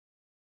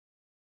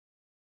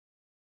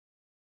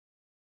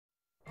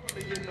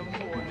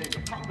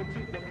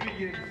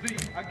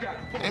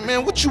Hey,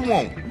 man, what you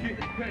want?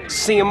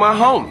 Seeing my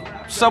homie.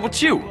 What's up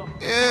with you?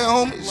 Yeah,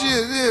 homie.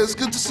 Yeah, it's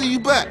good to see you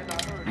back.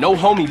 No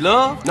homie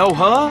love? No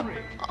hug?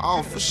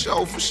 Oh, for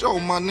sure,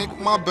 my nigga.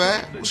 My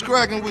bad. What's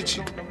cracking with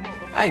you?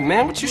 Hey,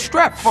 man, what you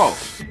strapped for?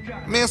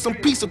 Man, some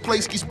pizza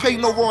place keeps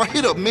paying over our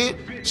hit up,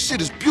 man. Shit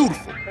is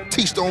beautiful.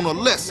 Teach the owner a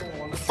lesson.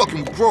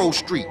 Fucking Grove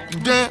Street. You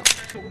down?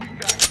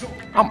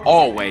 I'm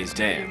always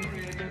down.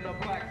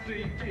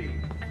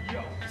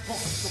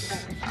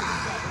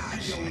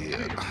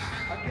 Shit.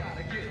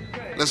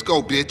 Let's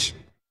go, bitch.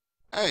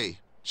 Hey,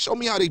 show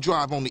me how they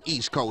drive on the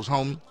East Coast,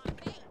 homie.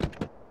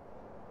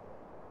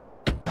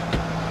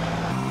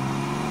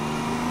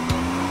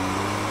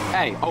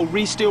 Hey, old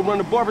Reese still run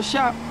the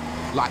barbershop?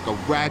 Like a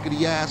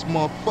raggedy-ass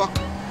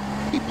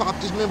motherfucker. He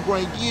popped his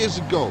membrane years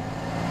ago.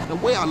 The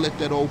way I let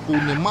that old fool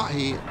in my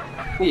head.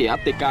 Yeah,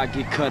 I think I'll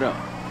get cut up.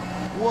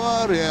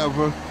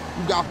 Whatever.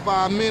 You got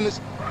 5 minutes?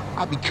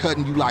 I'll be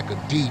cutting you like a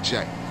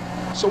DJ.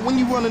 So when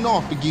you running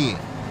off again?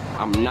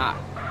 I'm not.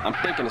 I'm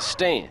thinking of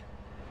staying.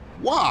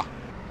 Why?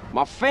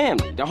 My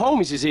family, the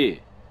homies is here.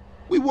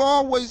 We were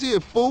always here,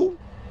 fool.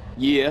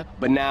 Yeah,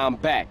 but now I'm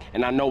back,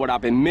 and I know what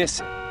I've been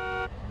missing.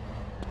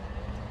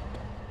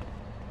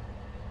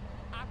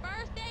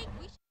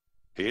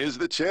 Here's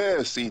the chair,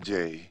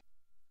 CJ.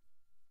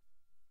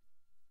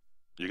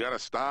 You got a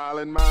style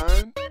in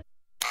mind?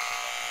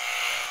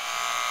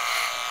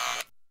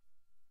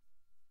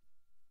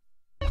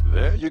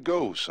 There you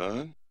go,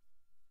 son.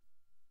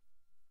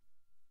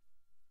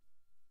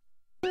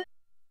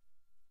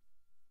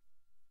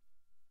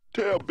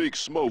 Tell Big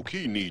Smoke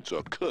he needs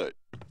a cut.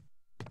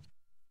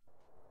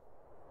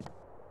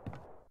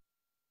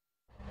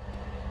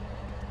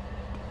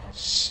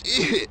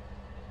 Shit.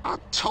 I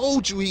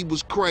told you he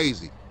was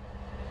crazy.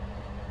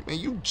 Man,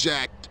 you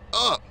jacked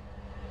up.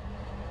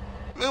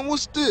 Man,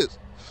 what's this?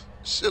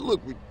 Shit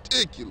look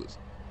ridiculous.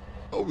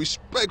 No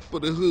respect for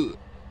the hood.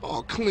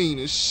 All clean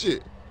as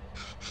shit.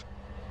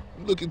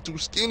 You looking too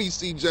skinny,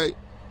 CJ. I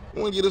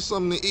wanna get us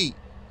something to eat.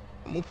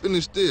 I'm gonna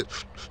finish this,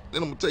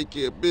 then I'm gonna take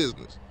care of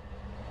business.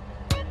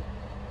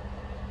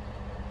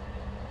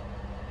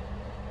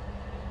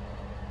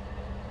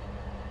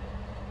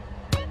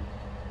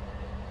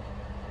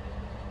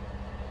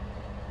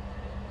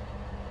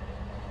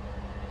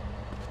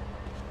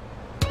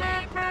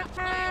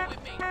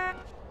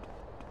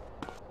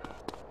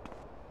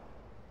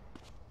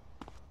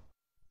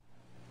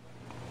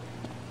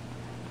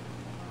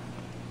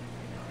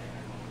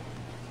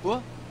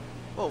 What?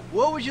 Oh,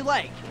 what would you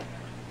like?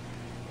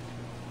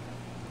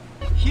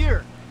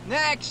 Here,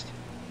 next!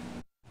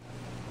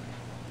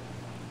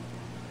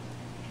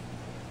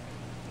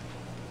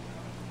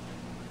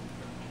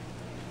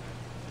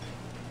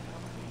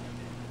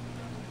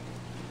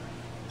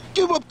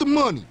 Give up the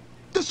money.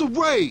 This a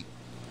raid.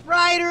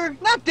 Ryder,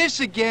 not this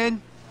again.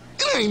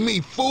 It ain't me,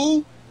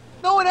 fool.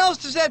 No one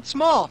else is that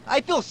small. I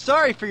feel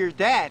sorry for your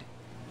dad.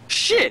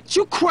 Shit,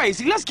 you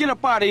crazy. Let's get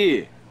up out of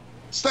here.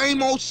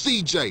 Same old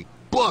CJ.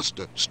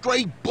 Buster.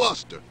 Straight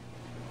Buster.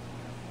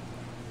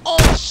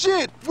 Oh,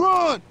 shit!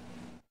 Run!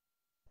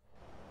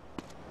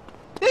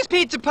 This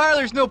pizza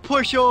parlor's no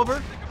pushover.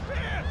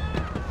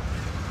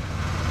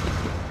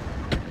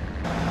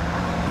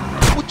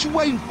 What you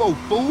waiting for,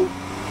 fool?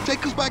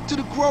 Take us back to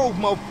the Grove,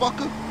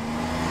 motherfucker.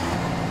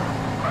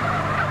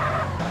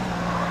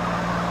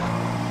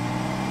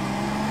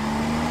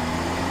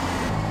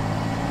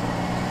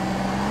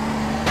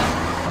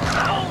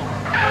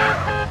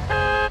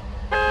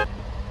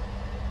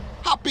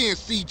 Hop in,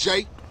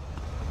 CJ.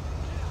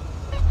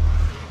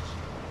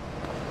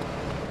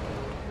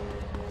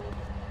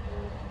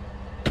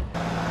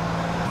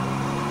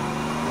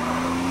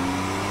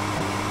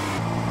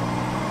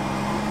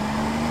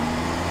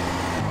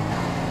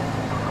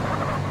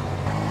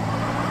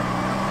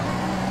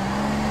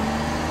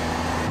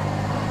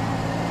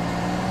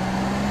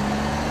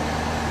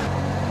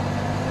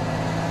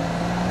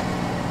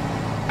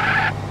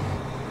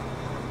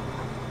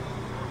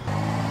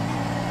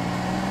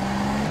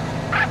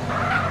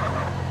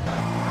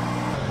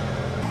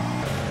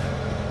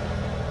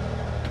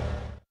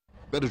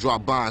 Better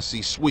drop by and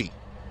see Sweet.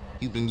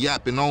 He's been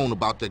yapping on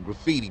about that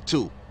graffiti,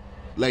 too.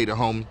 Later,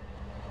 homie.